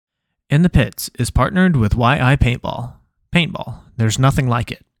In the Pits is partnered with YI Paintball. Paintball, there's nothing like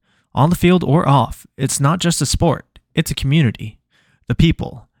it. On the field or off, it's not just a sport, it's a community. The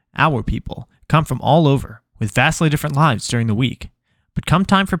people, our people, come from all over, with vastly different lives during the week. But come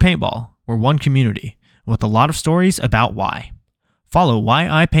time for paintball, we're one community, with a lot of stories about why. Follow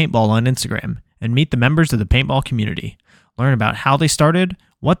YI Paintball on Instagram and meet the members of the paintball community. Learn about how they started,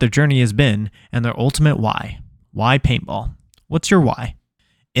 what their journey has been, and their ultimate why. Why paintball? What's your why?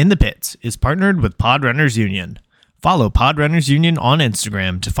 In the Pits is partnered with Pod Runners Union. Follow Pod Runners Union on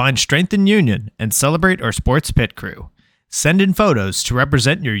Instagram to find strength in union and celebrate our sports pit crew. Send in photos to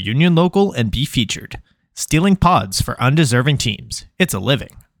represent your union local and be featured. Stealing pods for undeserving teams. It's a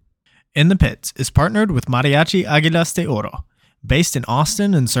living. In the Pits is partnered with Mariachi Águilas de Oro. Based in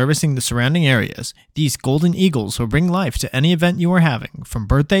Austin and servicing the surrounding areas, these golden eagles will bring life to any event you are having, from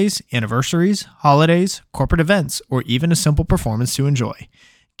birthdays, anniversaries, holidays, corporate events, or even a simple performance to enjoy.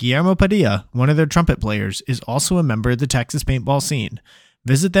 Guillermo Padilla, one of their trumpet players, is also a member of the Texas paintball scene.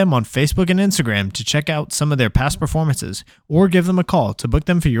 Visit them on Facebook and Instagram to check out some of their past performances, or give them a call to book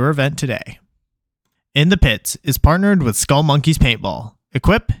them for your event today. In the Pits is partnered with Skull Monkeys Paintball.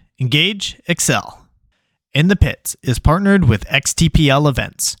 Equip, engage, excel. In the Pits is partnered with XTPL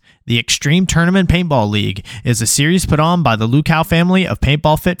Events. The Extreme Tournament Paintball League is a series put on by the Lukow family of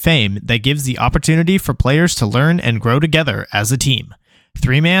Paintball Fit fame that gives the opportunity for players to learn and grow together as a team.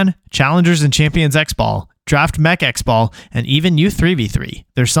 3-man, Challengers and Champions X-Ball, Draft Mech X-Ball, and even Youth 3v3.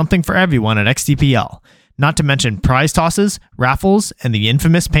 There's something for everyone at XTPL. Not to mention prize tosses, raffles, and the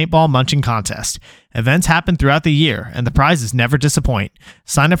infamous paintball munching contest. Events happen throughout the year, and the prizes never disappoint.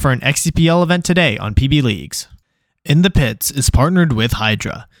 Sign up for an XTPL event today on PB Leagues. In the Pits is partnered with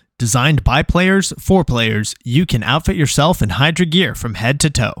Hydra. Designed by players, for players, you can outfit yourself in Hydra gear from head to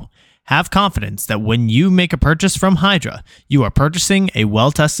toe. Have confidence that when you make a purchase from Hydra, you are purchasing a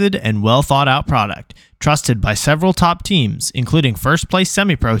well-tested and well-thought-out product, trusted by several top teams, including first-place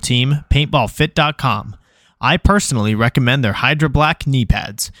semi-pro team, PaintballFit.com. I personally recommend their Hydra Black knee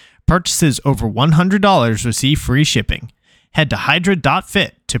pads. Purchases over $100 receive free shipping. Head to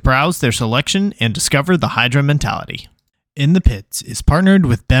hydra.fit to browse their selection and discover the Hydra mentality. In the Pits is partnered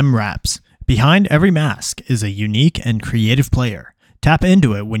with BEM Wraps. Behind every mask is a unique and creative player. Tap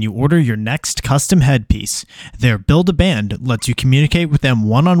into it when you order your next custom headpiece. Their Build-A-Band lets you communicate with them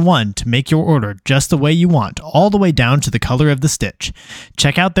one-on-one to make your order just the way you want, all the way down to the color of the stitch.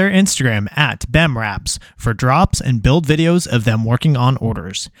 Check out their Instagram at BEMWraps for drops and build videos of them working on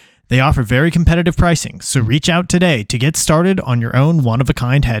orders. They offer very competitive pricing, so reach out today to get started on your own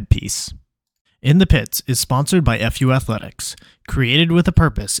one-of-a-kind headpiece. In the Pits is sponsored by FU Athletics, created with a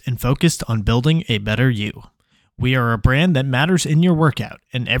purpose and focused on building a better you. We are a brand that matters in your workout,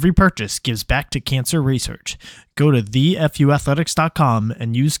 and every purchase gives back to cancer research. Go to thefuathletics.com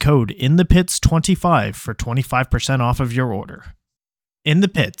and use code INTHEPITS25 for 25% off of your order. In the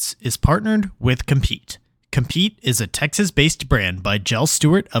Pits is partnered with Compete. Compete is a Texas-based brand by Jell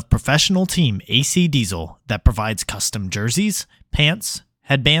Stewart of professional team AC Diesel that provides custom jerseys, pants,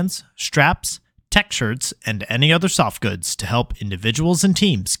 headbands, straps, tech shirts, and any other soft goods to help individuals and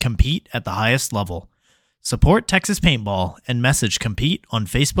teams compete at the highest level. Support Texas Paintball and message Compete on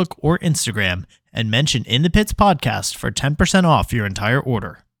Facebook or Instagram and mention In the Pits podcast for 10% off your entire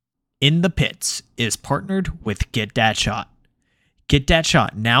order. In the Pits is partnered with Get Dat Shot. Get Dat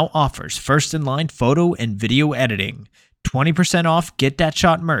Shot now offers first-in-line photo and video editing, 20% off Get Dat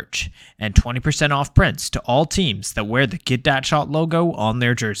Shot merch, and 20% off prints to all teams that wear the Get Dat Shot logo on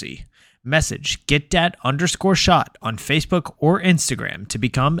their jersey. Message GetDat_shot on Facebook or Instagram to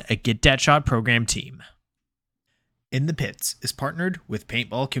become a Get Dat Shot program team. In the Pits is partnered with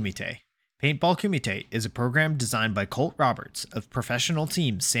Paintball Kumite. Paintball Kumite is a program designed by Colt Roberts of professional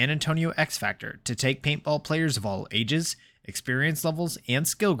team San Antonio X Factor to take paintball players of all ages, experience levels, and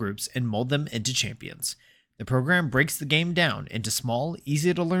skill groups and mold them into champions. The program breaks the game down into small,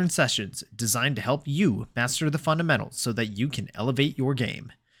 easy-to-learn sessions designed to help you master the fundamentals so that you can elevate your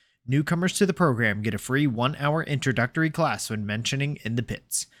game. Newcomers to the program get a free 1-hour introductory class when mentioning In the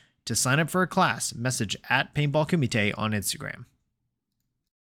Pits. To sign up for a class, message at Paintball Kumite on Instagram.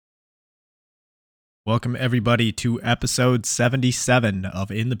 Welcome everybody to episode 77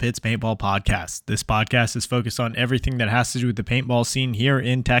 of In the Pits Paintball Podcast. This podcast is focused on everything that has to do with the paintball scene here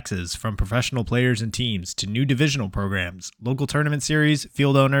in Texas, from professional players and teams to new divisional programs, local tournament series,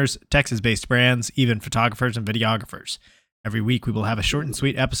 field owners, Texas-based brands, even photographers and videographers. Every week we will have a short and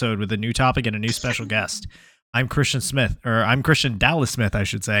sweet episode with a new topic and a new special guest. I'm Christian Dallas Smith, I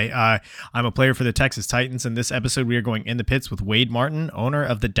should say. I'm a player for the Texas Titans, and this episode we are going in the pits with Wade Martin, owner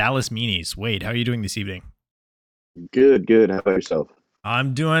of the Dallas Meanies. Wade, how are you doing this evening? Good. How about yourself?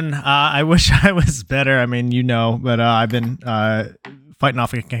 I'm doing. I wish I was better. I mean, but I've been fighting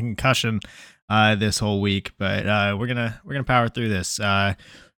off a concussion this whole week. But we're gonna power through this.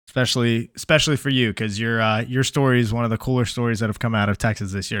 Especially for you, because your story is one of the cooler stories that have come out of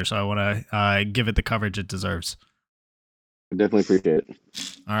Texas this year. So I want to give it the coverage it deserves. I definitely appreciate it.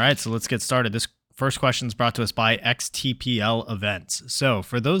 All right, so let's get started. This first question is brought to us by XTPL Events. So,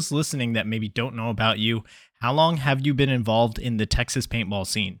 for those listening that maybe don't know about you, how long have you been involved in the Texas paintball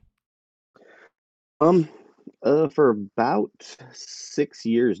scene? Um, for about 6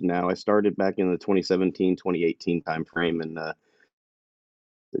 years now. I started back in the 2017, 2018 time frame, and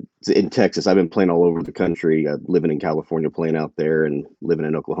in Texas. I've been playing all over the country. Living in California, playing out there, and living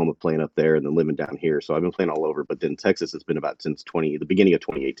in Oklahoma, playing up there, and then living down here. So I've been playing all over. But then Texas has been about since the beginning of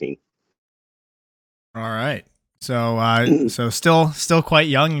 2018. All right. So still quite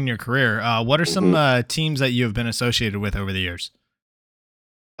young in your career. What are some hmm teams that you have been associated with over the years?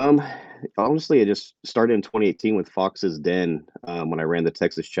 Um, Honestly, I just started in 2018 with Fox's Den when I ran the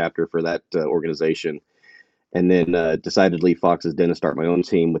Texas chapter for that organization, and then decided to leave Fox's Den and start my own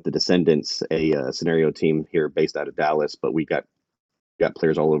team with the Descendants, a scenario team here based out of Dallas. But we got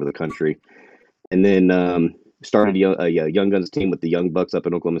players all over the country, and then started a Young Guns team with the Young Bucks up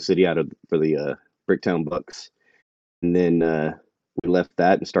in Oklahoma City out of for the Bricktown Bucks, and then we left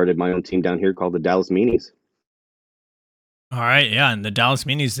that and started my own team down here called the Dallas Meanies. All right, yeah, and the Dallas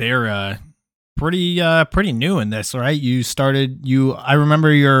Meanies, they're pretty new in this, right? I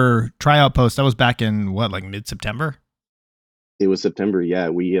remember your tryout post. That was back in what, like mid September? It was September. Yeah,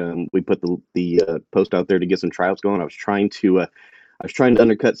 we put the post out there to get some tryouts going. I was trying to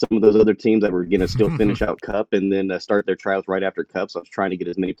undercut some of those other teams that were going to still finish out Cup and then start their tryouts right after Cup. So I was trying to get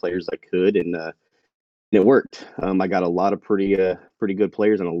as many players as I could, and it worked. I got a lot of pretty good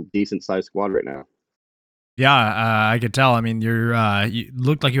players and a decent sized squad right now. Yeah, I could tell. I mean, you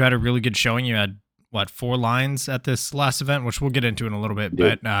looked like you had a really good showing. You had what, 4 lines at this last event, which we'll get into in a little bit,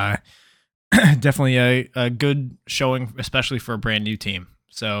 Did but definitely a good showing, especially for a brand new team.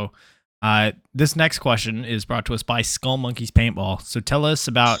 So, this next question is brought to us by Skull Monkeys Paintball. So, tell us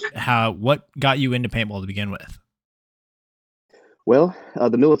about what got you into paintball to begin with. well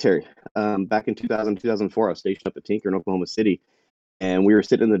the military. Back in 2000 2004, I was stationed up at Tinker in Oklahoma City, and we were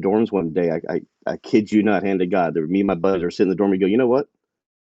sitting in the dorms one day. I kid you not, hand to God, there, me and my buddies were sitting in the dorm. We go, you know what?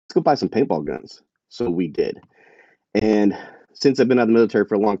 Let's go buy some paintball guns. So we did. And since I've been out of the military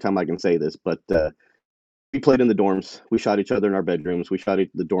for a long time, I can say this, but we played in the dorms. We shot each other in our bedrooms. We shot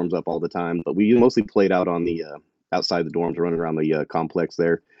the dorms up all the time, but we mostly played out on the outside the dorms, running around the complex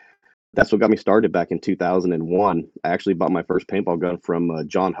there. That's what got me started back in 2001. I actually bought my first paintball gun from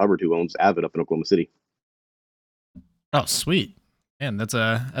John Hubbard, who owns Avid up in Oklahoma City. Oh, sweet. Man, that's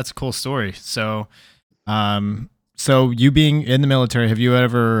a cool story. So you being in the military, have you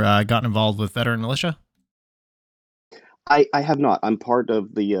ever gotten involved with veteran militia? I have not. I'm part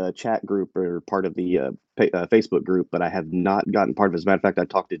of the chat group or part of the Facebook group, but I have not gotten part of it. As a matter of fact, I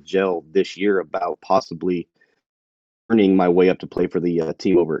talked to Jill this year about possibly earning my way up to play for the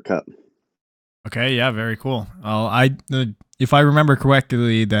team over at Cup. Okay, yeah, very cool. Well, if I remember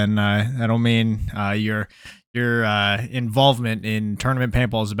correctly, then that'll mean your involvement in tournament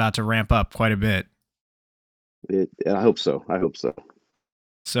paintball is about to ramp up quite a bit. I hope so. I hope so.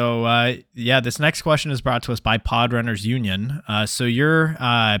 So, yeah, this next question is brought to us by Pod Runners Union. So your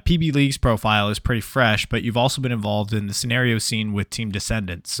PB Leagues profile is pretty fresh, but you've also been involved in the scenario scene with Team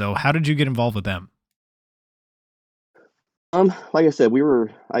Descendants. So, how did you get involved with them? Like I said,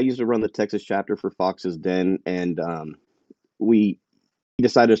 I used to run the Texas chapter for Fox's Den, and we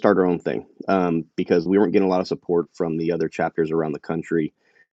decided to start our own thing because we weren't getting a lot of support from the other chapters around the country.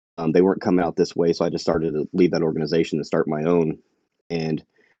 They weren't coming out this way, so I just started to leave that organization and start my own. And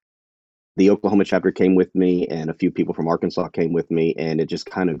the Oklahoma chapter came with me, and a few people from Arkansas came with me, and it just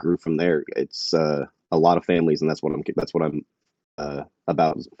kind of grew from there. It's a lot of families, and that's what I'm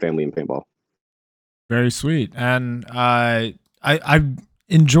about, is family and paintball. Very sweet, and I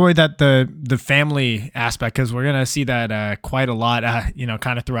enjoy that the family aspect, because we're gonna see that quite a lot,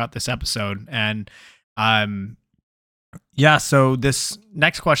 kind of throughout this episode, and um, yeah. So this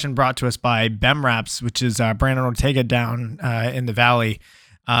next question brought to us by Bem Raps, which is Brandon Ortega down in the valley.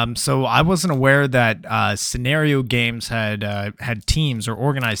 So I wasn't aware that scenario games had teams or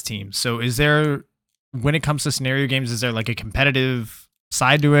organized teams. So when it comes to scenario games, is there like a competitive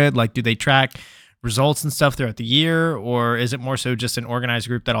side to it? Like, do they track results and stuff throughout the year, or is it more so just an organized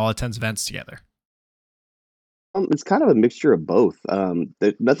group that all attends events together? It's kind of a mixture of both.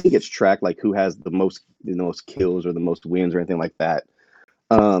 Nothing gets tracked like who has the most kills or the most wins or anything like that.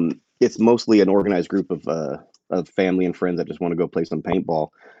 It's mostly an organized group of family and friends that just want to go play some paintball.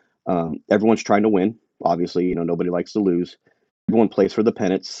 Everyone's trying to win. Obviously, nobody likes to lose. Everyone plays for the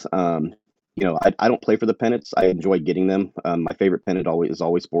pennants. I don't play for the pennants. I enjoy getting them. My favorite pennant always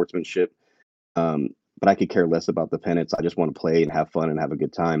sportsmanship. Um, but I could care less about the pennants. I just want to play and have fun and have a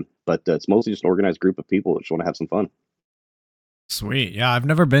good time. But it's mostly just an organized group of people that just want to have some fun. Sweet. Yeah, I've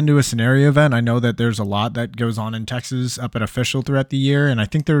never been to a scenario event. I know that there's a lot that goes on in Texas up at Official throughout the year, and I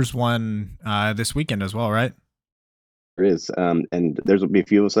think there's one this weekend as well, right? There is, and there's will be a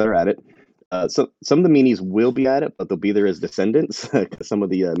few of us that are at it. So some of the meanies will be at it, but they'll be there as descendants because some of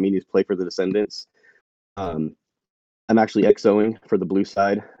the meanies play for the descendants. Um, I'm actually XOing for the blue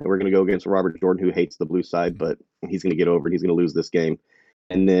side. We're going to go against Robert Jordan, who hates the blue side, but he's going to get over it. He's going to lose this game.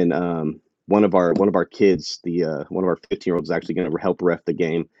 And then one of our kids, the one of our 15-year-olds, is actually going to help ref the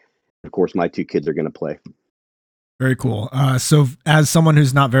game. Of course, my two kids are going to play. Very cool. So, as someone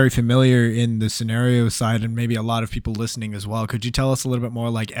who's not very familiar in the scenario side, and maybe a lot of people listening as well, could you tell us a little bit more,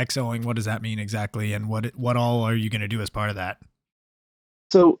 like XOing? What does that mean exactly, and what all are you going to do as part of that?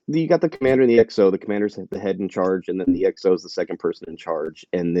 So you got the commander and the XO. The commander's the head in charge, and then the XO is the second person in charge.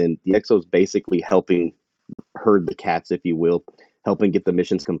 And then the XO is basically helping herd the cats, if you will, helping get the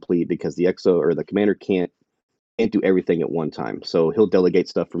missions complete because the XO or the commander can't do everything at one time. So he'll delegate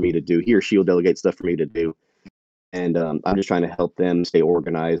stuff for me to do. He or she will delegate stuff for me to do, and I'm just trying to help them stay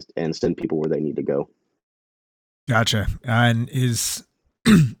organized and send people where they need to go. Gotcha. And is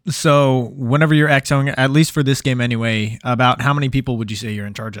so whenever you're XOing, at least for this game anyway, about how many people would you say you're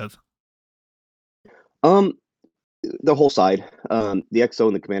in charge of? Um, the whole side. The XO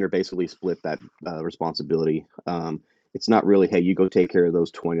and the commander basically split that responsibility. It's not really, hey, you go take care of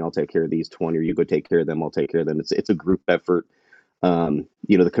those 20, I'll take care of these 20, or you go take care of them, I'll take care of them. It's a group effort.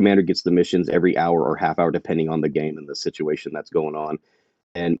 The commander gets the missions every hour or half hour, depending on the game and the situation that's going on.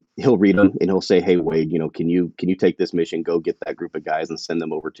 And he'll read them and he'll say, "Hey, Wade, can you take this mission, go get that group of guys and send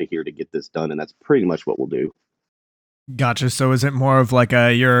them over to here to get this done?" And that's pretty much what we'll do. Gotcha. So is it more of like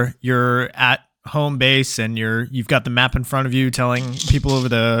a you're at home base and you've got the map in front of you telling people over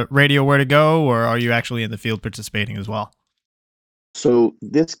the radio where to go, or are you actually in the field participating as well? So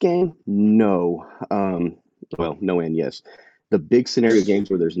this game, no. Well, no and yes. The big scenario games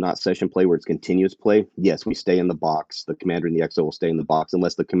where there's not session play, where it's continuous play, yes, we stay in the box. The commander and the XO will stay in the box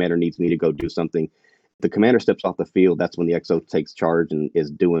unless the commander needs me to go do something. If the commander steps off the field, that's when the XO takes charge and is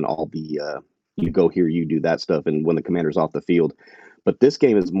doing all the you go here, you do that stuff, and when the commander's off the field. But this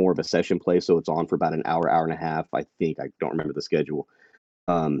game is more of a session play, so it's on for about an hour, hour and a half. I think I don't remember the schedule.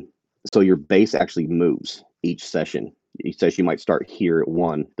 Um, so your base actually moves each session. Each session you might start here at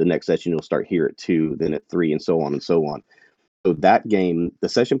 1, the next session you'll start here at 2, then at 3, and so on and so on. So that game, the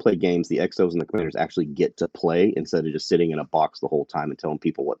session play games, the XOs and the commanders actually get to play instead of just sitting in a box the whole time and telling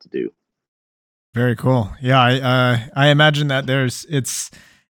people what to do. Very cool. Yeah, I imagine that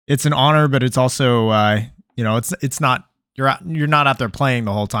it's an honor, but it's also it's not you're not out there playing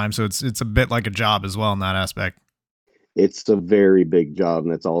the whole time, so it's a bit like a job as well in that aspect. It's a very big job,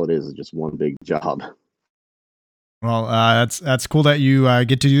 and that's all it is just one big job. Well, that's cool that you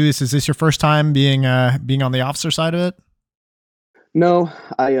get to do this. Is this your first time being on the officer side of it? No,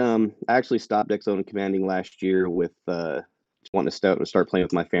 I actually stopped XO and commanding last year with wanting to start playing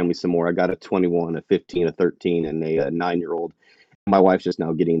with my family some more. I got a 21, a 15, a 13, and a 9-year-old. My wife's just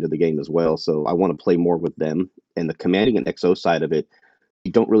now getting into the game as well, so I want to play more with them. And the commanding and XO side of it,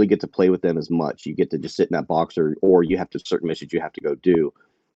 you don't really get to play with them as much. You get to just sit in that box, or you have to certain missions you have to go do.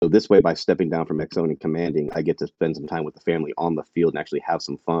 So this way, by stepping down from XO and commanding, I get to spend some time with the family on the field and actually have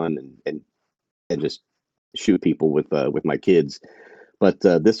some fun and just shoot people with my kids. But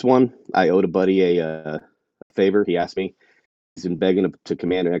this one, I owed a buddy a favor. He asked me. He's been begging to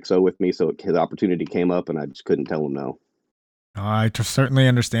command an XO with me, so the opportunity came up, and I just couldn't tell him no. Certainly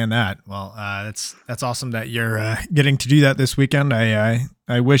understand that. Well, that's awesome that you're getting to do that this weekend. I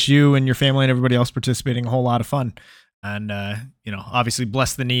wish you and your family and everybody else participating a whole lot of fun, and obviously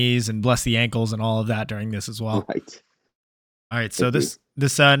bless the knees and bless the ankles and all of that during this as well. Right. All right, so this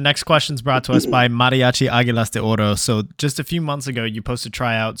next question is brought to us by Mariachi Aguilas de Oro. So just a few months ago, you posted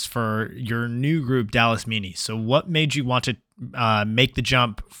tryouts for your new group, Dallas Meanies. So what made you want to make the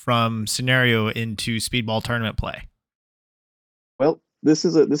jump from scenario into speedball tournament play? Well, this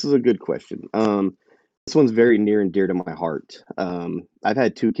is a good question. This one's very near and dear to my heart. I've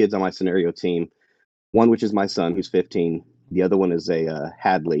had 2 kids on my scenario team. One, which is my son, who's 15. The other one is a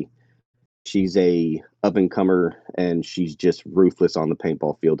Hadley. She's a up and comer, and she's just ruthless on the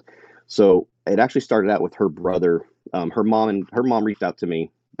paintball field. So it actually started out with her brother. Her mom reached out to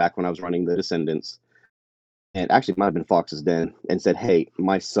me back when I was running the Descendants. and actually it might have been Fox's Den, and said, "Hey,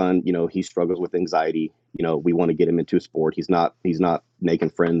 my son, he struggles with anxiety. We want to get him into a sport. He's not making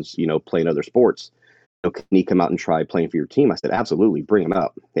friends, playing other sports. Can he come out and try playing for your team?" I said, "Absolutely, bring him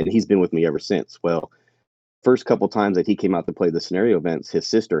out." And he's been with me ever since. Well, first couple times that he came out to play the scenario events, his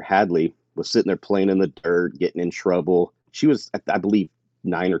sister Hadley was sitting there playing in the dirt, getting in trouble. She was, I believe,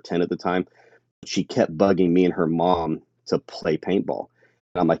 9 or 10 at the time. She kept bugging me and her mom to play paintball.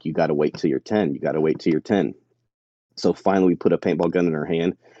 And I'm like, "You got to wait till you're 10. You got to wait till you're 10." So finally, we put a paintball gun in her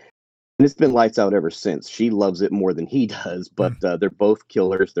hand, and it's been lights out ever since. She loves it more than he does, but they're both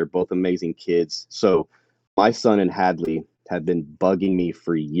killers. They're both amazing kids. So my son and Hadley have been bugging me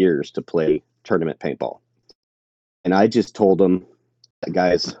for years to play tournament paintball. And I just told them,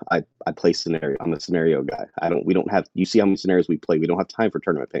 "Guys, I play scenario. I'm a scenario guy. We don't have, you see how many scenarios we play. We don't have time for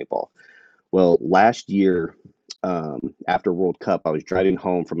tournament paintball." Well, last year, after World Cup, I was driving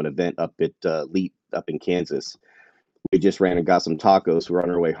home from an event up at Leet up in Kansas. We just ran and got some tacos. We were on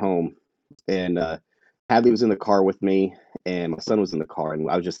our way home, and Hadley was in the car with me, and my son was in the car, and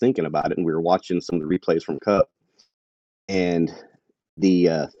I was just thinking about it, and we were watching some of the replays from Cup, and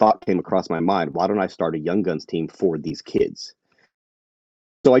the thought came across my mind: why don't I start a Young Guns team for these kids?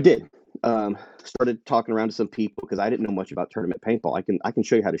 So I did. Started talking around to some people because I didn't know much about tournament paintball. I can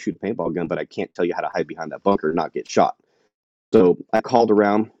show you how to shoot a paintball gun, but I can't tell you how to hide behind that bunker and not get shot. So I called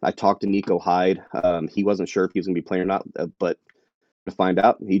around. I talked to Nico Hyde. He wasn't sure if he was going to be playing or not, but to find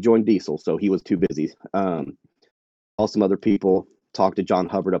out, he joined Diesel, so he was too busy. Called some other people. Talked to John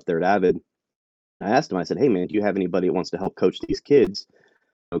Hubbard up there at Avid. I asked him. I said, "Hey man, do you have anybody that wants to help coach these kids?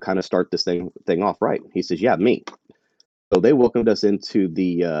 Kind of start this thing off right?" He says, "Yeah, me." So they welcomed us into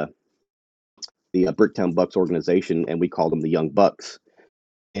the Bricktown Bucks organization, and we called them the Young Bucks.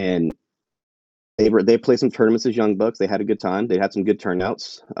 And they played some tournaments as Young Bucks. They had a good time. They had some good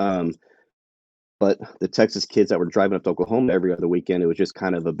turnouts. But the Texas kids that were driving up to Oklahoma every other weekend, it was just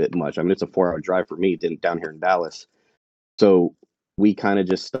kind of a bit much. I mean, it's a 4-hour drive for me down here in Dallas. So we kind of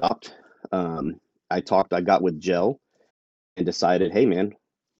just stopped. I got with Gel and decided, hey man,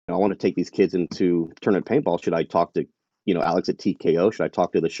 I want to take these kids into tournament paintball. Should I talk to, Alex at TKO? Should I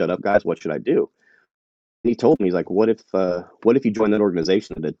talk to the Shut Up guys? What should I do? And he told me, he's like, what if you join that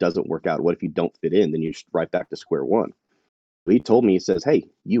organization and it doesn't work out? What if you don't fit in? Then you're just right back to square one. He told me, he says, "Hey,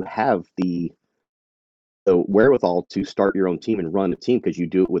 you have the wherewithal to start your own team and run a team because you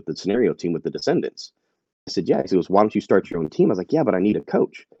do it with the scenario team with the Descendants." I said, "Yeah." He goes, "Why don't you start your own team?" I was like, "Yeah, but I need a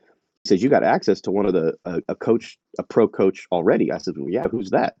coach." He says, "You got access to one of a pro coach already." I said, "Well, yeah, who's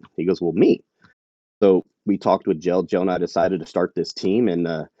that?" He goes, "Well, me." So we talked with Jill. Jill and I decided to start this team, and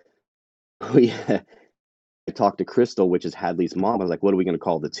we I talked to Crystal, which is Hadley's mom. I was like, "What are we going to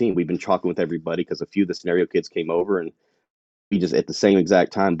call the team?" We've been talking with everybody because a few of the scenario kids came over, and we just at the same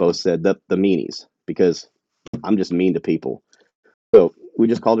exact time both said the Meanies, because I'm just mean to people. So we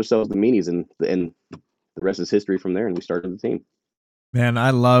just called ourselves the Meanies, and the rest is history from there. And we started the team. Man,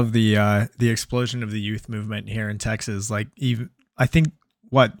 I love the explosion of the youth movement here in Texas. Like, even I think,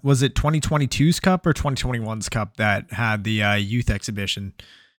 what was it, 2022's Cup or 2021's Cup that had the youth exhibition?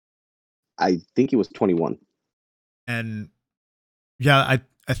 I think he was 21. And yeah,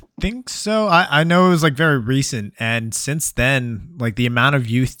 I think so. I know it was like very recent, and since then, like the amount of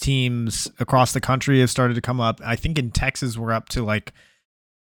youth teams across the country have started to come up. I think in Texas we're up to like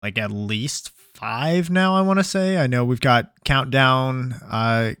at least 5 now, I want to say. I know we've got Countdown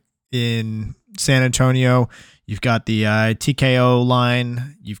in San Antonio. You've got the TKO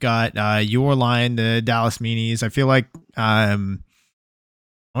line. You've got your line, the Dallas Meanies. I feel like I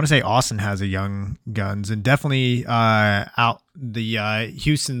want to say Austin has a Young Guns, and definitely out the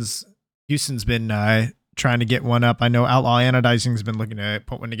Houston's been trying to get one up. I know Outlaw Anodizing's been looking to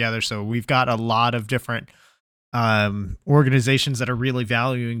put one together. So we've got a lot of different organizations that are really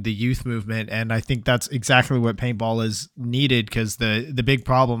valuing the youth movement, and I think that's exactly what paintball is needed, because the big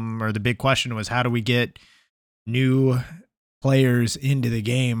problem, or the big question, was how do we get new players into the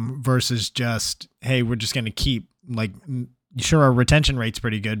game versus just, hey, we're just going to keep, like, sure, our retention rate's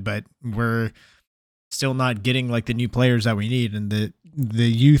pretty good, but we're still not getting like the new players that we need. And the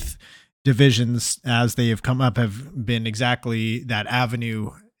youth divisions, as they have come up, have been exactly that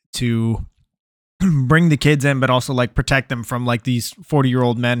avenue to bring the kids in, but also like protect them from like these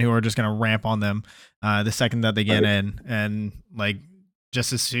 40-year-old men who are just going to ramp on them the second that they get in, and like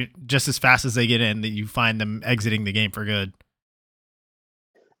just as fast as they get in, that you find them exiting the game for good.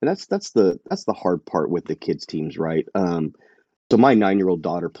 And that's the hard part with the kids teams, right? So my 9-year-old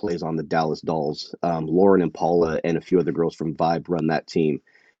daughter plays on the Dallas Dolls. Lauren and Paula and a few other girls from Vibe run that team.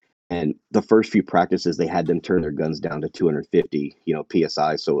 And the first few practices, they had them turn their guns down to 250,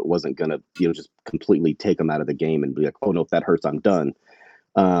 psi, so it wasn't gonna, just completely take them out of the game and be like, oh no, if that hurts, I'm done.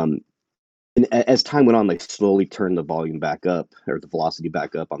 Um, and as time went on, they slowly turned the volume back up, or the velocity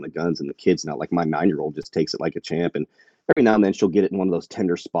back up on the guns, and the kids now, like my 9-year-old, just takes it like a champ. And every now and then she'll get it in one of those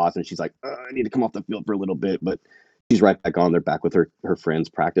tender spots, and she's like, I need to come off the field for a little bit, but she's right back on there, back with her friends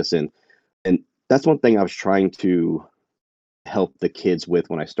practicing. And that's one thing I was trying to help the kids with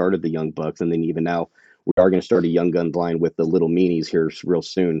when I started the Young Bucks, and then even now we are going to start a young gun line with the little meanies here real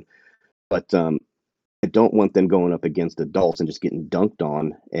soon. But I don't want them going up against adults and just getting dunked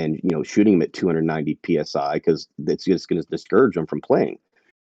on and shooting them at 290 psi, because it's just going to discourage them from playing.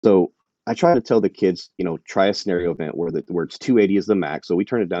 So I try to tell the kids, try a scenario event where it's 280 is the max. So we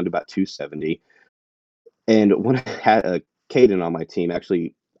turn it down to about 270. And when I had Caden on my team,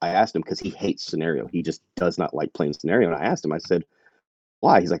 actually, I asked him because he hates scenario. He just does not like playing scenario. And I asked him, I said,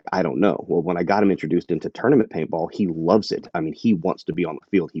 why? He's like, I don't know. Well, when I got him introduced into tournament paintball, he loves it. I mean, he wants to be on the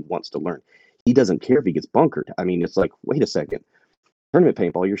field. He wants to learn. He doesn't care if he gets bunkered. I mean, it's like, wait a second. Tournament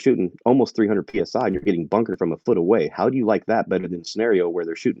paintball, you're shooting almost 300 psi and you're getting bunkered from a foot away. How do you like that better than scenario where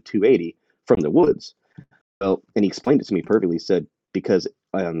they're shooting 280 from the woods? Well, and he explained it to me perfectly. He said, because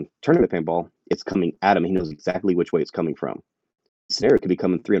tournament paintball, it's coming at him. He knows exactly which way it's coming from. Scenario could be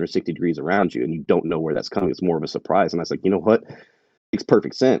coming 360 degrees around you and you don't know where that's coming. It's more of a surprise. And I was like, you know what? Makes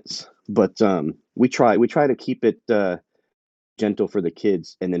perfect sense. But we try to keep it gentle for the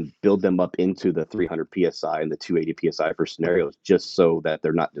kids and then build them up into the 300 psi and the 280 psi for scenarios, just so that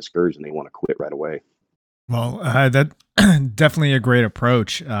they're not discouraged and they want to quit right away. Well, that definitely a great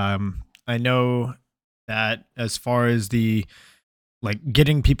approach. I know that as far as the like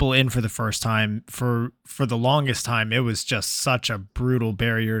getting people in for the first time, for the longest time, it was just such a brutal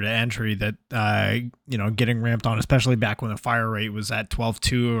barrier to entry that getting ramped on, especially back when the fire rate was at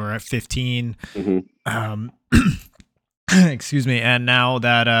 12.2 or at 15. Mm-hmm. Excuse me. And now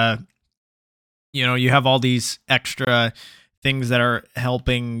that you have all these extra things that are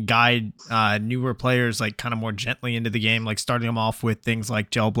helping guide newer players like kind of more gently into the game, like starting them off with things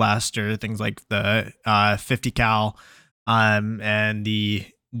like Gel Blaster, things like the 50 cal, and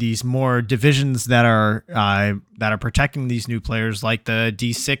these more divisions that are protecting these new players, like the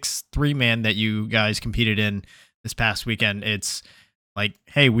D6 3-man that you guys competed in this past weekend. It's like,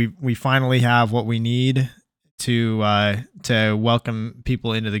 hey, we finally have what we need to welcome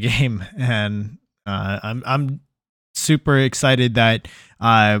people into the game, and I'm super excited that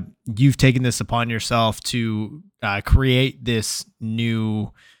you've taken this upon yourself to create this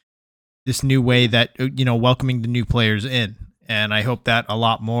new way that welcoming the new players in. And I hope that a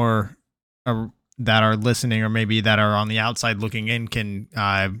lot more that are listening, or maybe that are on the outside looking in, can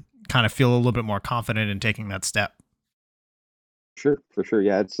kind of feel a little bit more confident in taking that step. Sure, for sure.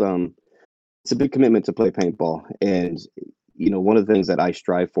 Yeah, it's a big commitment to play paintball. And one of the things that I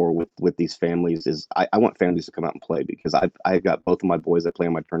strive for with these families is I want families to come out and play, because I've got both of my boys that play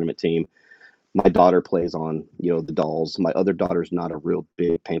on my tournament team. My daughter plays on the dolls. My other daughter's not a real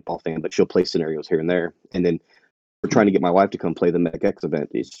big paintball fan, but she'll play scenarios here and there. And then we're trying to get my wife to come play the MechX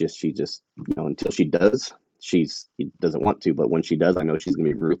event. It's just she just until she does, she doesn't want to. But when she does, I know she's gonna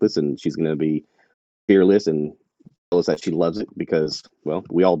be ruthless and she's gonna be fearless and tell us that she loves it, because, well,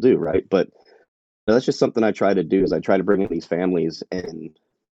 we all do, right? But that's just something I try to do, is I try to bring in these families and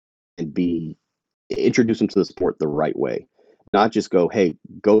be introduce them to the sport the right way, not just go, hey,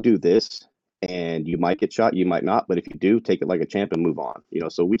 go do this, and you might get shot, you might not, but if you do, take it like a champ and move on.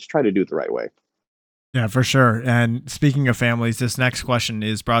 So we just try to do it the right way. Yeah, for sure. And speaking of families, this next question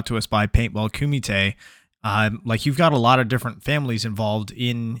is brought to us by Paintball Kumite. Like, you've got a lot of different families involved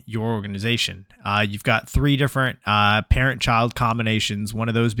in your organization. You've got 3 different parent-child combinations, one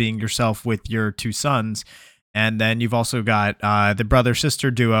of those being yourself with your 2 sons. And then you've also got the brother-sister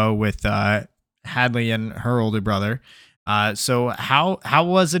duo with Hadley and her older brother. So how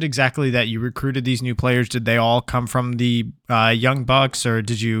was it exactly that you recruited these new players? Did they all come from the Young Bucks, or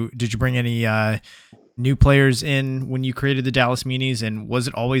did you bring any new players in when you created the Dallas Meanies? And was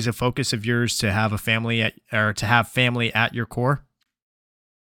it always a focus of yours to have a family family at your core?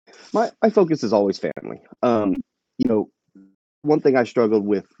 My focus is always family. One thing I struggled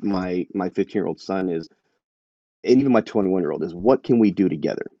with my 15-year-old son is, and even my 21-year-old, is what can we do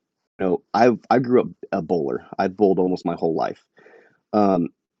together? I grew up a bowler. I've bowled almost my whole life.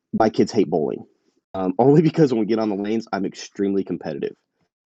 My kids hate bowling, only because when we get on the lanes, I'm extremely competitive.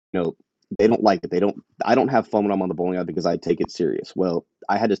 You know, they don't like it. I don't have fun when I'm on the bowling alley because I take it serious. Well,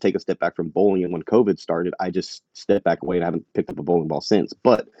 I had to take a step back from bowling, and when COVID started, I just stepped back away and haven't picked up a bowling ball since.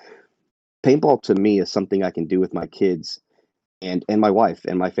 But paintball to me is something I can do with my kids and my wife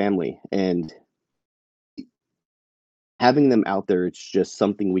and my family, and having them out there, it's just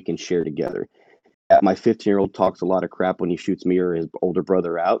something we can share together. My 15-year-old talks a lot of crap when he shoots me or his older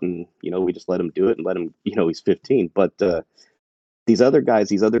brother out, and we just let him do it and let him. He's 15, but these other guys,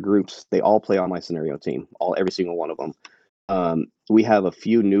 these other groups, they all play on my scenario team, every single one of them. We have a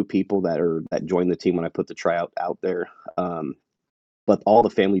few new people that join the team when I put the tryout out there. But all the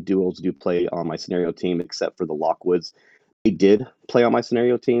family duos do play on my scenario team, except for the Lockwoods. They did play on my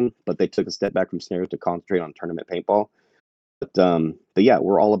scenario team, but they took a step back from scenario to concentrate on tournament paintball. But yeah,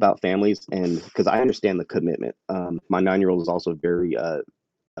 we're all about families, and because I understand the commitment. My 9-year-old is also very a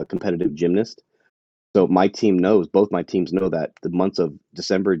competitive gymnast, so both my teams know that the months of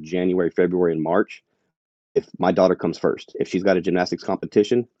December, January, February, and March, if my daughter comes first, if she's got a gymnastics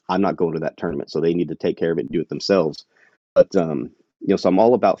competition, I'm not going to that tournament. So they need to take care of it and do it themselves. But so I'm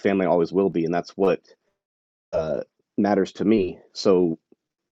all about family, I always will be, and that's what uh, matters to me. So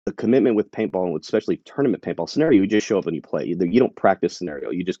the commitment with paintball, and especially tournament paintball scenario, you just show up and you play. You don't practice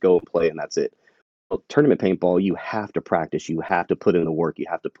scenario, you just go and play, and that's it. Well, tournament paintball, you have to practice, you have to put in the work, you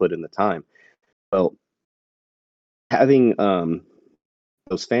have to put in the time. Well, having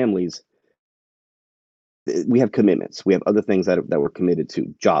those families, we have commitments. We have other things that we're committed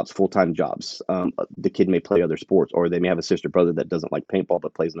to. Jobs, full time jobs. The kid may play other sports, or they may have a sister brother that doesn't like paintball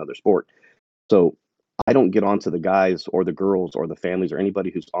but plays another sport. So I don't get on to the guys or the girls or the families or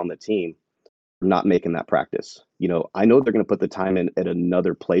anybody who's on the team not making that practice. I know they're going to put the time in at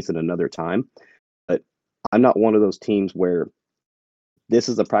another place at another time, but I'm not one of those teams where this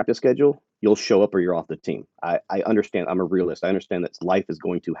is a practice schedule. You'll show up or you're off the team. I understand. I'm a realist. I understand that life is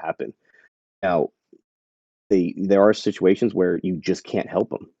going to happen. Now, there are situations where you just can't help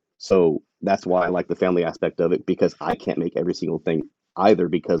them. So that's why I like the family aspect of it, because I can't make every single thing either,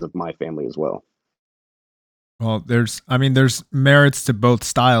 because of my family as well. Well, there's merits to both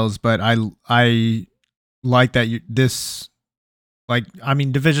styles, but I like that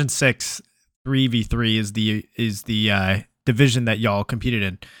Division 6 3v3 is the division that y'all competed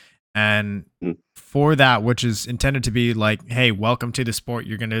in. And Mm. for that, which is intended to be like, hey, welcome to the sport.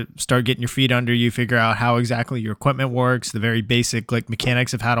 You're going to start getting your feet under you, figure out how exactly your equipment works, the very basic like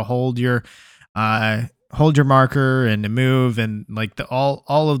mechanics of how to hold your marker and to move, and like all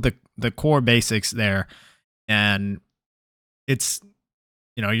of the core basics there. And it's,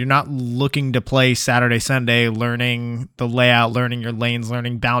 you're not looking to play Saturday, Sunday, learning the layout, learning your lanes,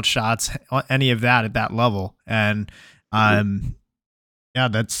 learning bounce shots, any of that at that level. And yeah,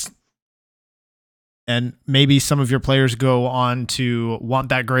 and maybe some of your players go on to want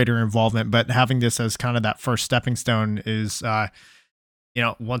that greater involvement, but having this as kind of that first stepping stone is,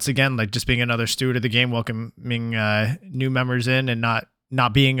 once again, like just being another steward of the game, welcoming new members in, and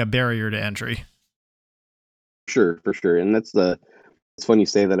not being a barrier to entry. Sure, for sure. And it's funny you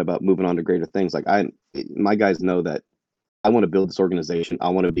say that about moving on to greater things. Like my guys know that I want to build this organization. I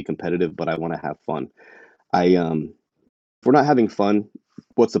want to be competitive, but I want to have fun. If we're not having fun,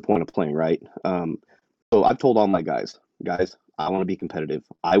 what's the point of playing, right? So I've told all my guys, I want to be competitive.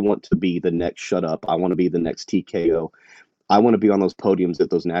 I want to be the next Shut Up. I want to be the next TKO. I want to be on those podiums at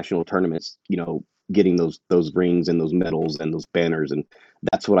those national tournaments, getting those rings and those medals and those banners, and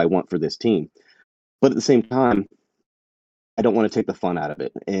that's what I want for this team. But at the same time, I don't want to take the fun out of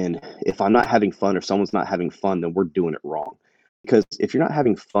it. And if I'm not having fun or someone's not having fun, then we're doing it wrong. Because if you're not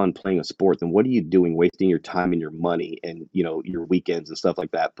having fun playing a sport, then what are you doing wasting your time and your money and your weekends and stuff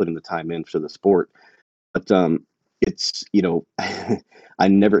like that, putting the time in for the sport? But it's I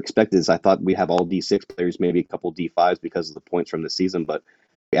never expected this. I thought we have all D6 players, maybe a couple D5s because of the points from the season, but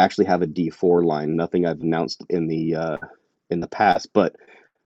we actually have a D4 line. Nothing I've announced in the past, but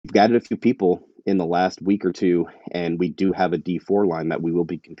we've added a few people in the last week or two, and we do have a D4 line that we will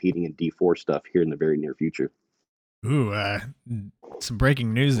be competing in D4 stuff here in the very near future. Ooh, some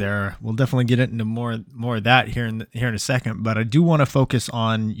breaking news there. We'll definitely get into more of that here in a second. But I do want to focus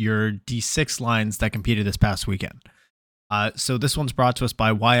on your D6 lines that competed this past weekend. So this one's brought to us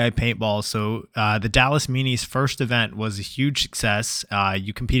by YI Paintball. So the Dallas Meanies first event was a huge success.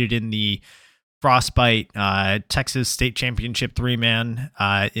 You competed in the Frostbite Texas State Championship 3-man.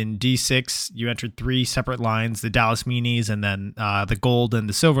 In D6, you entered 3 separate lines, the Dallas Meanies, and then the gold and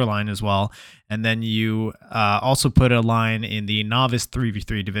the silver line as well. And then you also put a line in the novice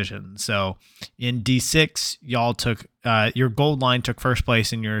 3v3 division. So in D6, y'all took your gold line took first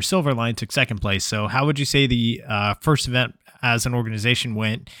place and your silver line took second place. So how would you say the first event as an organization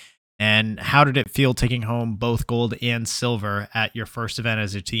went? And how did it feel taking home both gold and silver at your first event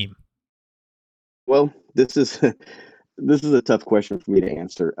as a team? Well, this is this is a tough question for me to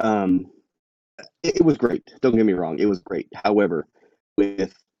answer. It was great. Don't get me wrong, it was great. However,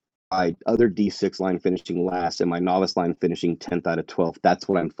 with my other D6 line finishing last and my novice line finishing 10th out of 12th, that's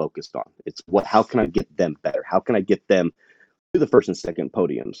what I'm focused on. It's what how can I get them better? How can I get them to the first and second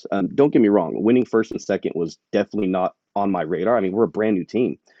podiums? Don't get me wrong, winning first and second was definitely not on my radar. I mean, we're a brand new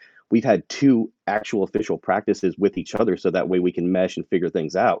team. We've had two actual official practices with each other so that way we can mesh and figure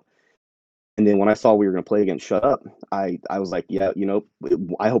things out. And then when I saw we were going to play against Shut Up, I was like, yeah,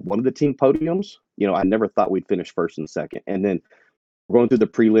 I hope one of the team podiums. I never thought we'd finish first and second. And then we're going through the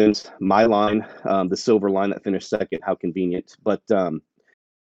prelims. My line, the silver line that finished second. How convenient! But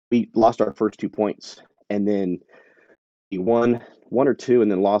we lost our first 2 points, and then we won one or two,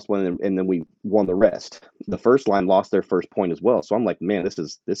 and then lost one, and then we won the rest. The first line lost their first point as well. So I'm like, man, this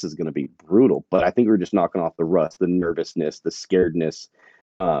is going to be brutal. But I think we were just knocking off the rust, the nervousness, the scaredness.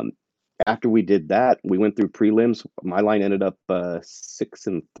 Um, After we did that, we went through prelims. My line ended up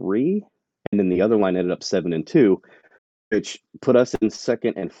 6-3, and then the other line ended up 7-2, which put us in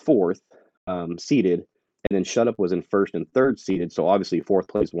second and fourth seeded, and then Shut Up was in first and third seeded. So obviously fourth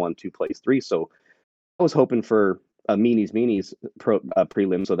plays one, two plays three. So I was hoping for a Meanies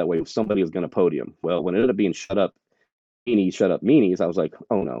prelim, so that way somebody was going to podium. Well, when it ended up being Shut Up Meanies, I was like,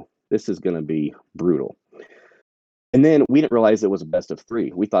 oh no, this is going to be brutal. And then we didn't realize it was a best of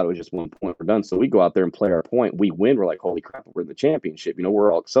three. We thought it was just 1 point, we're done. So we go out there and play our point. We win. We're like, holy crap, we're in the championship.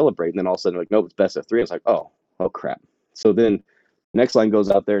 We're all celebrating. Then all of a sudden, like, nope, it's best of three. I was like, oh crap. So then next line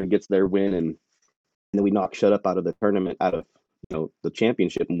goes out there and gets their win, and then we knock Shut Up out of the tournament, out of the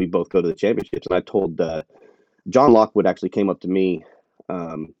championship, and we both go to the championships. And I told John Lockwood actually came up to me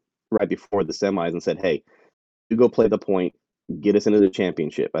right before the semis and said, hey, you go play the point, get us into the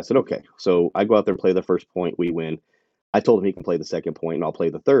championship. I said, okay. So I go out there and play the first point, we win. I told him he can play the second point, and I'll play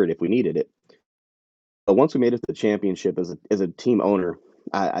the third if we needed it. But once we made it to the championship as a team owner,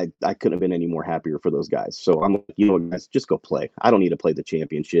 I couldn't have been any more happier for those guys. So I'm like, guys, just go play. I don't need to play the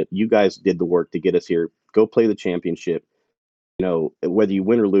championship. You guys did the work to get us here. Go play the championship. Whether you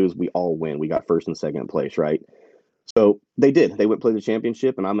win or lose, we all win. We got first and second place, right? So they did. They went play the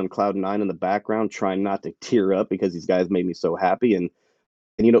championship, and I'm in cloud nine in the background, trying not to tear up because these guys made me so happy. And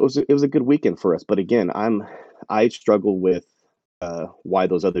it was a good weekend for us. But again, I struggle with why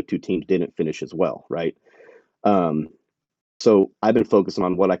those other two teams didn't finish as well, right? Um, so I've been focusing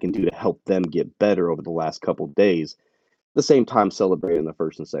on what I can do to help them get better over the last couple of days. At the same time, celebrating the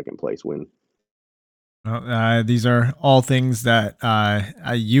first and second place win. Well, these are all things that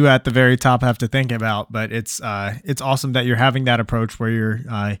you at the very top have to think about, but it's awesome that you're having that approach where you're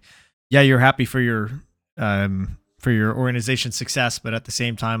happy for your organization's success, but at the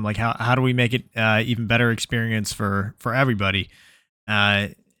same time, like how do we make it even better experience for everybody? Uh,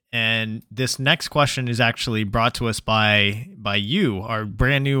 and this next question is actually brought to us by you, our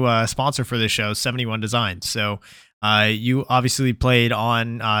brand new sponsor for this show, 71 Designs. So you obviously played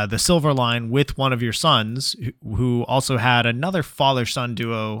on the silver line with one of your sons, who also had another father-son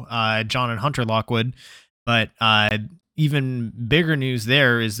duo, John and Hunter Lockwood. But even bigger news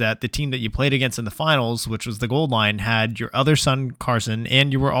there is that the team that you played against in the finals, which was the gold line, had your other son Carson,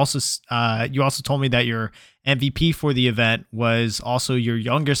 and you also told me that your MVP for the event was also your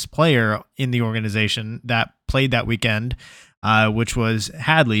youngest player in the organization that played that weekend, which was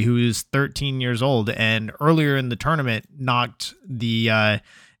Hadley, who is 13 years old, and earlier in the tournament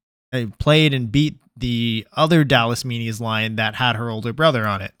played and beat the other Dallas Meanies line that had her older brother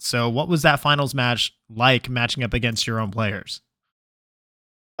on it. So what was that finals match like, matching up against your own players?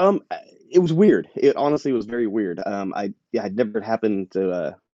 Um, it was weird. It honestly was very weird. I'd never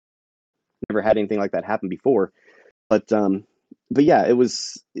had anything like that happen before. But yeah, it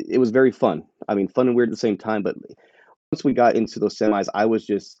was very fun. I mean, fun and weird at the same time. But once we got into those semis, I was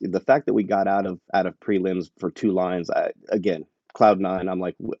just the fact that we got out of prelims for two lines. Again, cloud nine. I'm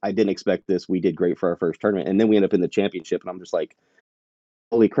like, I didn't expect this. We did great for our first tournament, and then we end up in the championship, and I'm just like,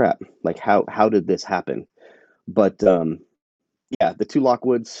 holy crap! Like how did this happen? But yeah, the two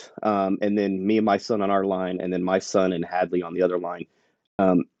Lockwoods, and then me and my son on our line, and then my son and Hadley on the other line.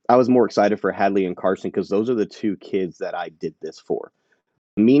 I was more excited for Hadley and Carson because those are the two kids that I did this for.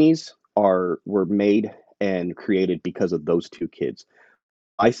 Meanies were made and created because of those two kids.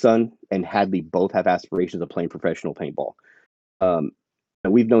 My son and Hadley both have aspirations of playing professional paintball. Um,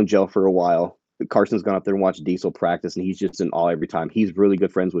 and we've known Joe for a while. Carson's gone up there and watched Diesel practice, and he's just in awe every time. He's really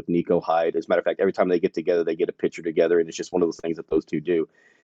good friends with Nico Hyde. As a matter of fact, every time they get together, they get a picture together, and it's just one of those things that those two do.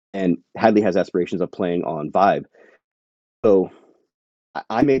 And Hadley has aspirations of playing on Vibe. So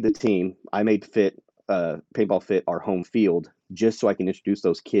I made the team. I made Paintball Fit our home field just so I can introduce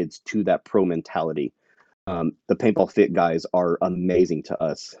those kids to that pro mentality. The Paintball Fit guys are amazing to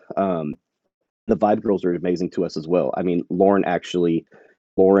us. The Vibe Girls are amazing to us as well. I mean, Lauren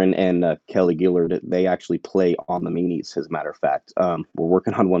and Kelly Gillard, they actually play on the Meanies, as a matter of fact. We're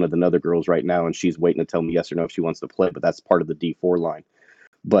working on one of the other girls right now, and she's waiting to tell me yes or no if she wants to play, but that's part of the D4 line.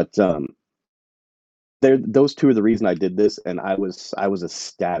 But those two are the reason I did this, and I was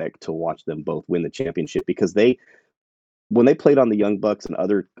ecstatic to watch them both win the championship because when they played on the Young Bucks and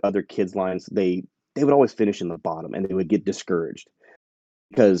other kids lines, they would always finish in the bottom and they would get discouraged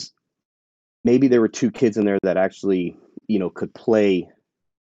because maybe there were two kids in there that actually could play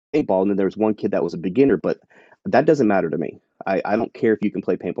paintball, and then there was one kid that was a beginner, but that doesn't matter to me. I don't care if you can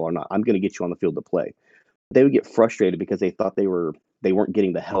play paintball or not. I'm going to get you on the field to play. They would get frustrated because they thought they weren't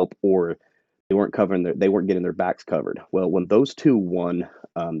getting the help, or they weren't getting their backs covered. Well, when those two won,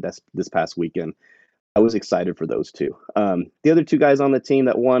 that's this past weekend, I was excited for those two. The other two guys on the team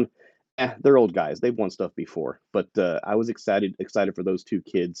that won, they're old guys. They've won stuff before, but I was excited for those two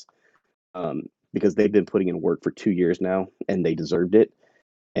kids because they've been putting in work for 2 years now, and they deserved it.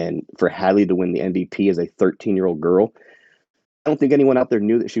 And for Hadley to win the MVP as a 13-year-old girl, I don't think anyone out there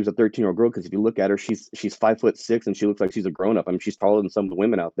knew that she was a 13-year-old girl because if you look at her, she's 5'6" and she looks like she's a grown up. I mean, she's taller than some of the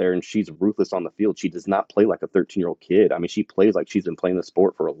women out there, and she's ruthless on the field. She does not play like a 13-year-old kid. I mean, she plays like she's been playing the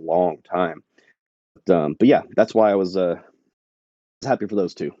sport for a long time. But yeah, that's why I was happy for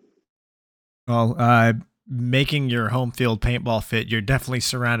those two. Well, making your home field paintball fit, you're definitely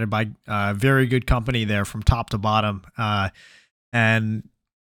surrounded by very good company there from top to bottom. And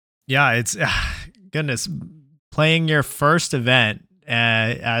yeah, it's goodness, playing your first event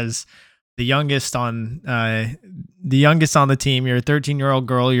as the youngest on the team. You're a 13-year-old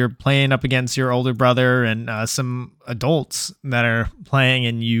girl. You're playing up against your older brother and some adults that are playing,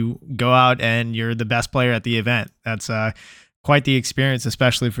 and you go out and you're the best player at the event. That's quite the experience,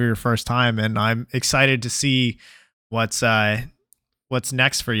 especially for your first time. And I'm excited to see what's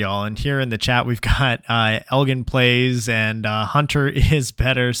next for y'all. And here in the chat, we've got Elgin Plays and Hunter is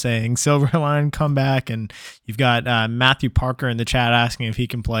Better saying Silverline come back. And you've got Matthew Parker in the chat asking if he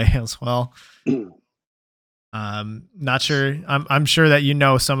can play as well. Not sure. I'm sure that you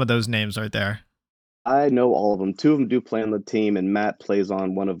know some of those names right there. I know all of them. Two of them do play on the team, and Matt plays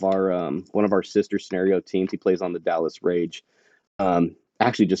on one of our sister scenario teams. He plays on the Dallas Rage.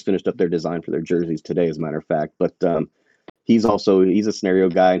 Actually just finished up their design for their jerseys today, as a matter of fact. But he's a scenario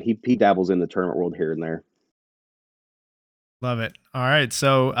guy, and he dabbles in the tournament world here and there. Love it. All right.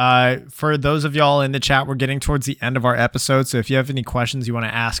 So for those of y'all in the chat, we're getting towards the end of our episode. So if you have any questions you want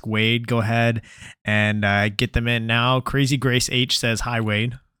to ask Wade, go ahead and get them in now. Crazy Grace H says, hi,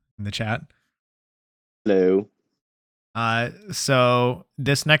 Wade, in the chat. Hello. So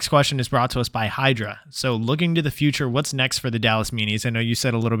this next question is brought to us by Hydra. So looking to the future, what's next for the Dallas Meanies? I know you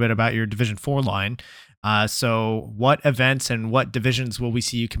said a little bit about your Division 4 line. So what events and what divisions will we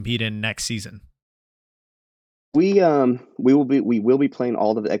see you compete in next season? We will be playing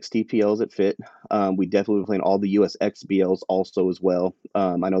all of the XTPLs at Fit. We definitely will be playing all the US XBLs also as well.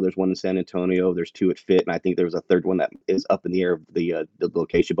 I know there's one in San Antonio, there's two at Fit, and I think there's a third one that is up in the air of the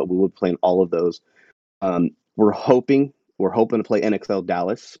location, but we will be playing all of those. We're hoping to play NXL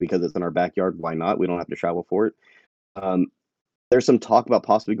Dallas because it's in our backyard. Why not? We don't have to travel for it. There's some talk about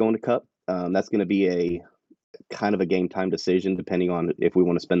possibly going to Cup. That's going to be a kind of a game time decision, depending on if we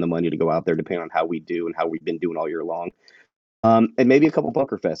want to spend the money to go out there, depending on how we do and how we've been doing all year long. And maybe a couple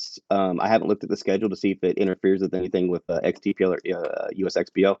bunker fests. I haven't looked at the schedule to see if it interferes with anything with XTPL or US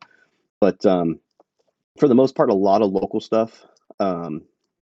XBL, but for the most part, a lot of local stuff,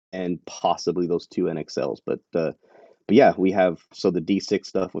 and possibly those two NXLs. But yeah, we have the D6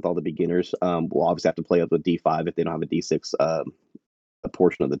 stuff with all the beginners. We'll obviously have to play up with D5 if they don't have a D6 a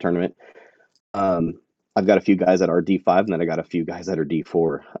portion of the tournament. I've got a few guys that are D5, and then I got a few guys that are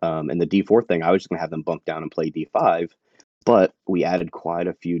D4. And the D4 thing, I was just going to have them bump down and play D5, but we added quite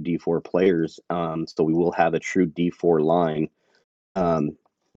a few D4 players, so we will have a true D4 line.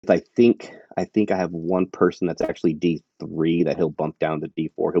 I think I have one person that's actually D3 that he'll bump down to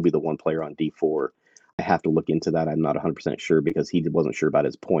D4. He'll be the one player on D4. I have to look into that. I'm not 100% sure because he wasn't sure about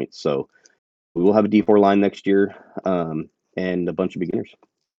his points. So we will have a D4 line next year, and a bunch of beginners.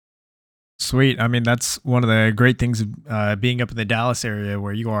 Sweet. I mean, that's one of the great things of being up in the Dallas area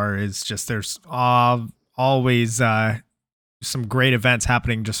where you are, is just there's always some great events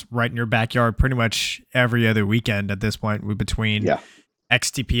happening just right in your backyard pretty much every other weekend at this point, between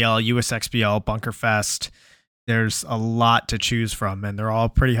XTPL, USXBL, Bunker Fest. There's a lot to choose from, and they're all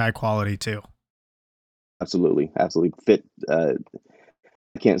pretty high quality too. Absolutely. Fit. I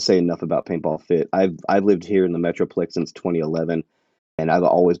can't say enough about Paintball Fit. I've lived here in the Metroplex since 2011, and I've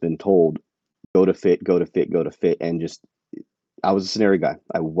always been told, go to Fit, and just I was a scenario guy.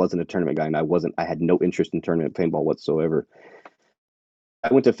 I wasn't a tournament guy, and I had no interest in tournament paintball whatsoever.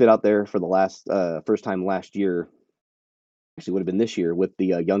 I went to fit out there for the first time last year. Actually, would have been this year with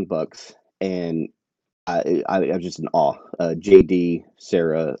the Young Bucks, and I was just in awe. JD,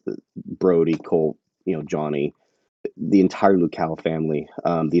 Sarah, Brody, Colt, Johnny, the entire Lucal family,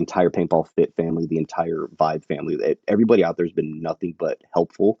 the entire Paintball Fit family, the entire Vibe family. Everybody out there has been nothing but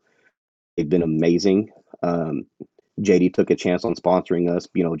helpful. They've been amazing. JD took a chance on sponsoring us.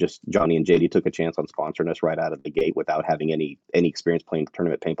 Just Johnny and JD took a chance on sponsoring us right out of the gate without having any experience playing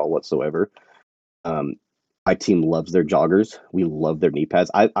tournament paintball whatsoever. Um, my team loves their joggers. We love their knee pads.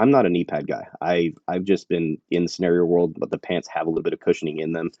 I'm not a knee pad guy. I've just been in the scenario world, but the pants have a little bit of cushioning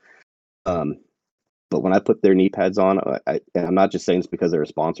in them. Um, but when I put their knee pads on, and I'm not just saying this because they're a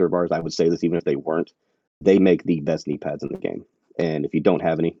sponsor of ours. I would say this even if they weren't. They make the best knee pads in the game. And if you don't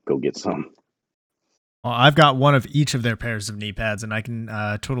have any, go get some. Well, I've got one of each of their pairs of knee pads, and I can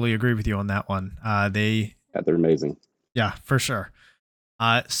totally agree with you on that one. They're amazing. Yeah, for sure.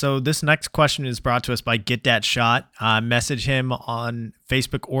 So this next question is brought to us by Get That Shot. Message him on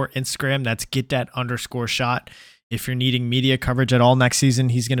Facebook or Instagram. That's Get That _shot. If you're needing media coverage at all next season,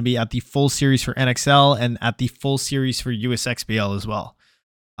 he's going to be at the full series for NXL and at the full series for USXBL as well.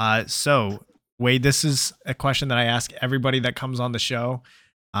 So Wade, this is a question that I ask everybody that comes on the show.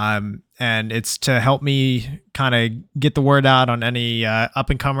 And it's to help me kind of get the word out on any up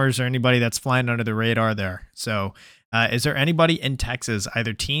and comers or anybody that's flying under the radar there. So is there anybody in Texas,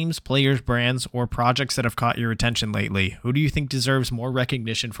 either teams, players, brands, or projects that have caught your attention lately? Who do you think deserves more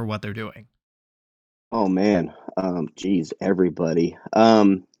recognition for what they're doing? Oh man, geez, everybody.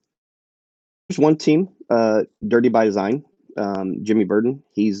 There's one team, Dirty by Design. Jimmy Burden.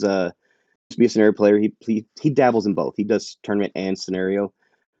 He's used to be a scenario player. He dabbles in both. He does tournament and scenario,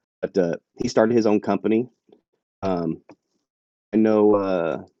 but he started his own company. I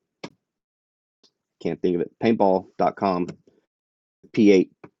know. Can't think of it. Paintball.com. P8.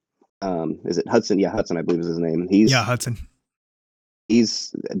 Is it Hudson? Yeah, Hudson, I believe is his name. Hudson.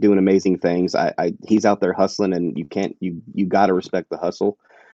 He's doing amazing things. He's out there hustling, and you got to respect the hustle.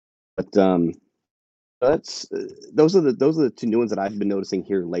 But those are the two new ones that I've been noticing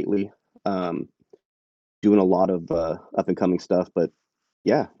here lately. Doing a lot of up and coming stuff, but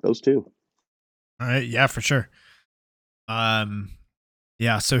yeah, those two. All right, yeah, for sure.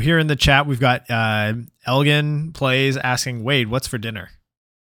 Yeah. So here in the chat, we've got Elgin Plays asking Wade, "What's for dinner?"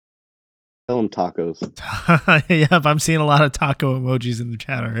 Tell them tacos. Yep, I'm seeing a lot of taco emojis in the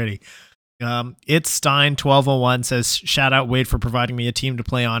chat already. It's Stein1201 says, "Shout out Wade for providing me a team to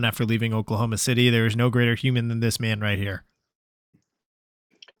play on after leaving Oklahoma City. There is no greater human than this man right here."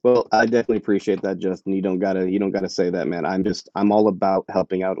 Well, I definitely appreciate that, Justin. You don't gotta say that, man. I'm all about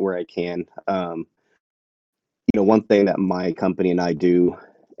helping out where I can. One thing that my company and I do,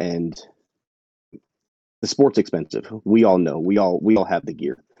 and the sport's expensive. We all know. We all have the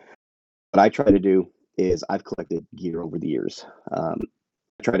gear. What I try to do is I've collected gear over the years. I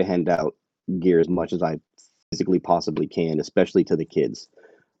try to hand out gear as much as I physically possibly can, especially to the kids.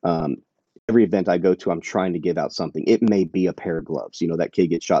 Every event I go to, I'm trying to give out something. It may be a pair of gloves. That kid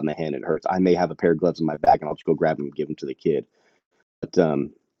gets shot in the hand and it hurts. I may have a pair of gloves in my bag and I'll just go grab them and give them to the kid.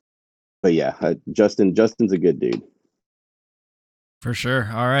 But yeah, Justin's a good dude. For sure.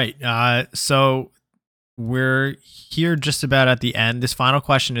 All right. So we're here just about at the end. This final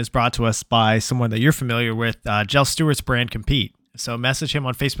question is brought to us by someone that you're familiar with, Jell Stewart's brand Compete. So message him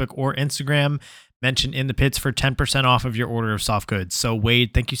on Facebook or Instagram, mention In the Pits for 10% off of your order of soft goods. So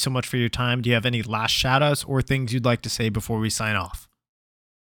Wade, thank you so much for your time. Do you have any last shout outs or things you'd like to say before we sign off?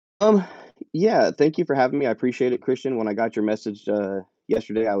 Yeah, thank you for having me. I appreciate it, Christian. When I got your message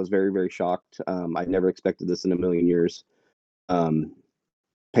yesterday, I was very, very shocked. I never expected this in a million years. Paintball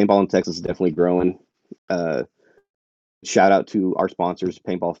in Texas is definitely growing. Shout out to our sponsors,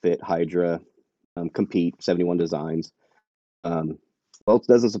 Paintball Fit, Hydra, Compete, 71 Designs. Both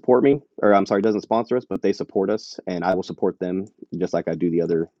doesn't support me, or I'm sorry, doesn't sponsor us, but they support us, and I will support them just like I do the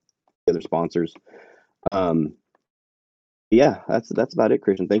other sponsors. Yeah, that's about it,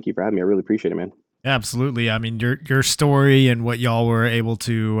 Christian. Thank you for having me. I really appreciate it, man. Absolutely. I mean, your story and what y'all were able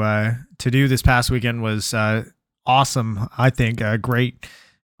to do this past weekend was awesome. I think a great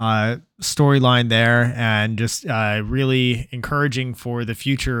storyline there, and just really encouraging for the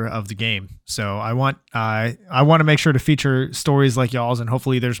future of the game. So I want to make sure to feature stories like y'all's, and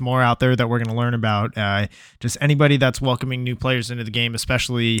hopefully there's more out there that we're going to learn about. Just anybody that's welcoming new players into the game,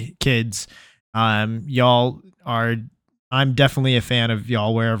 especially kids. Y'all are. I'm definitely a fan of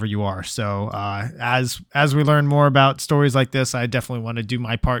y'all wherever you are. So as we learn more about stories like this, I definitely want to do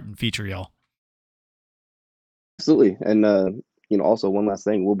my part and feature y'all. Absolutely, and also one last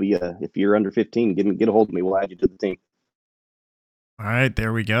thing, we'll be if you're under 15, get a hold of me. We'll add you to the team. All right,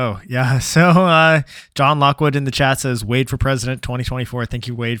 there we go. Yeah. So John Lockwood in the chat says, Wade for president 2024. Thank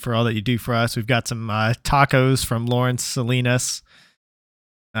you, Wade, for all that you do for us. We've got some tacos from Lawrence Salinas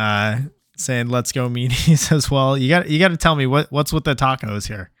saying, let's go Meanies as well. You got to tell me what's with the tacos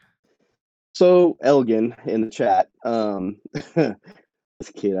here. So Elgin in the chat, this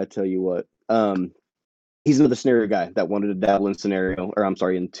kid, I tell you what, he's another scenario guy that wanted to dabble in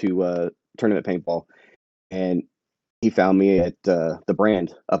into tournament paintball. And he found me at the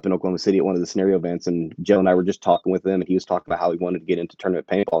Brand up in Oklahoma City at one of the scenario events, and Joe and I were just talking with him, and he was talking about how he wanted to get into tournament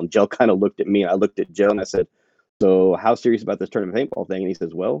paintball. And Joe kind of looked at me, and I looked at Joe, and I said, so how serious about this tournament paintball thing? And he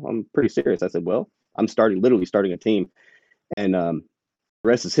says, well, I'm pretty serious. I said, well, I'm literally starting a team. And the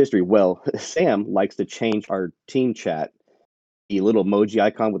rest is history. Well, Sam likes to change our team chat, the little emoji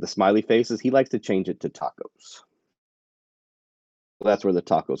icon with the smiley faces. He likes to change it to tacos. Well, that's where the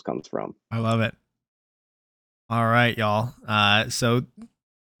tacos comes from. I love it. All right, y'all. So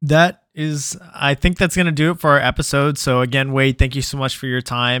that is, I think that's going to do it for our episode. So again, Wade, thank you so much for your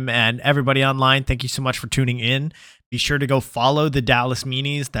time, and everybody online, thank you so much for tuning in. Be sure to go follow the Dallas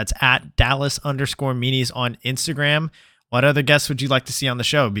Meanies. That's at Dallas_Meanies on Instagram. What other guests would you like to see on the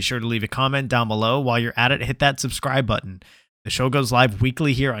show? Be sure to leave a comment down below. While you're at it, hit that subscribe button. The show goes live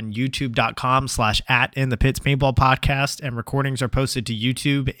weekly here on youtube.com/@InThePitsPaintballPodcast, and recordings are posted to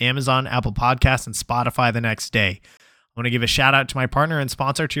YouTube, Amazon, Apple Podcasts, and Spotify the next day. I want to give a shout out to my partner and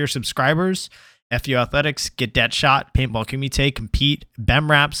sponsor to your subscribers, FU Athletics, Get That Shot, Paintball Kumite, Compete, BEM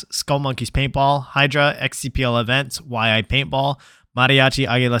Wraps, Skull Monkeys Paintball, Hydra, XCPL Events, YI Paintball, Mariachi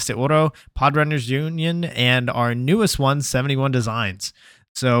Águilas de Oro, Podrunners Union, and our newest one, 71 Designs.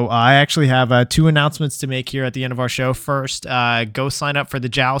 So I actually have 2 announcements to make here at the end of our show. First, go sign up for the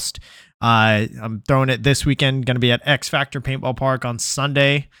Joust. I'm throwing it this weekend. Going to be at X Factor Paintball Park on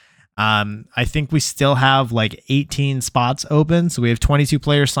Sunday. I think we still have like 18 spots open. So we have 22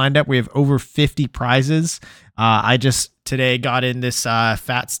 players signed up. We have over 50 prizes. I just today got in this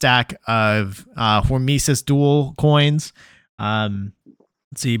fat stack of Hormesis dual coins.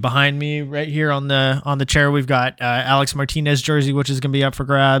 Let's see, behind me right here on the chair, we've got Alex Martinez jersey, which is going to be up for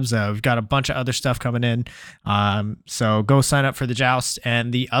grabs. We've got a bunch of other stuff coming in. So go sign up for the Joust.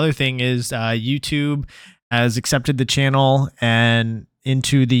 And the other thing is YouTube has accepted the channel and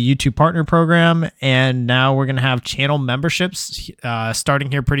into the YouTube partner program. And now we're going to have channel memberships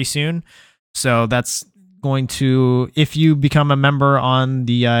starting here pretty soon. So that's going to, if you become a member on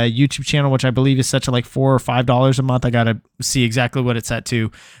the YouTube channel, which I believe is set to like $4 or $5 a month, I got to see exactly what it's set to.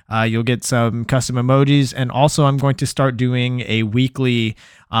 You'll get some custom emojis. And also I'm going to start doing a weekly,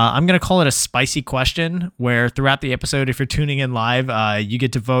 I'm going to call it a spicy question, where throughout the episode, if you're tuning in live, you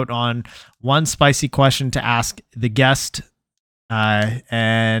get to vote on one spicy question to ask the guest,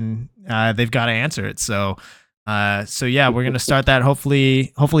 and they've got to answer it. So yeah, we're going to start that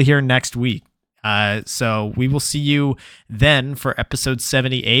hopefully here next week. So we will see you then for episode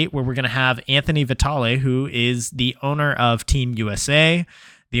 78, where we're going to have Anthony Vitale, who is the owner of Team USA,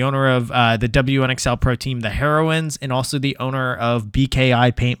 the owner of the WNXL Pro Team, the Heroines, and also the owner of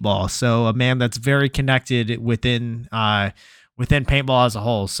BKI Paintball. So a man that's very connected within paintball as a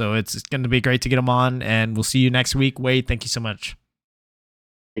whole. So it's going to be great to get him on, and we'll see you next week. Wade, thank you so much.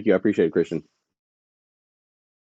 Thank you. I appreciate it, Christian.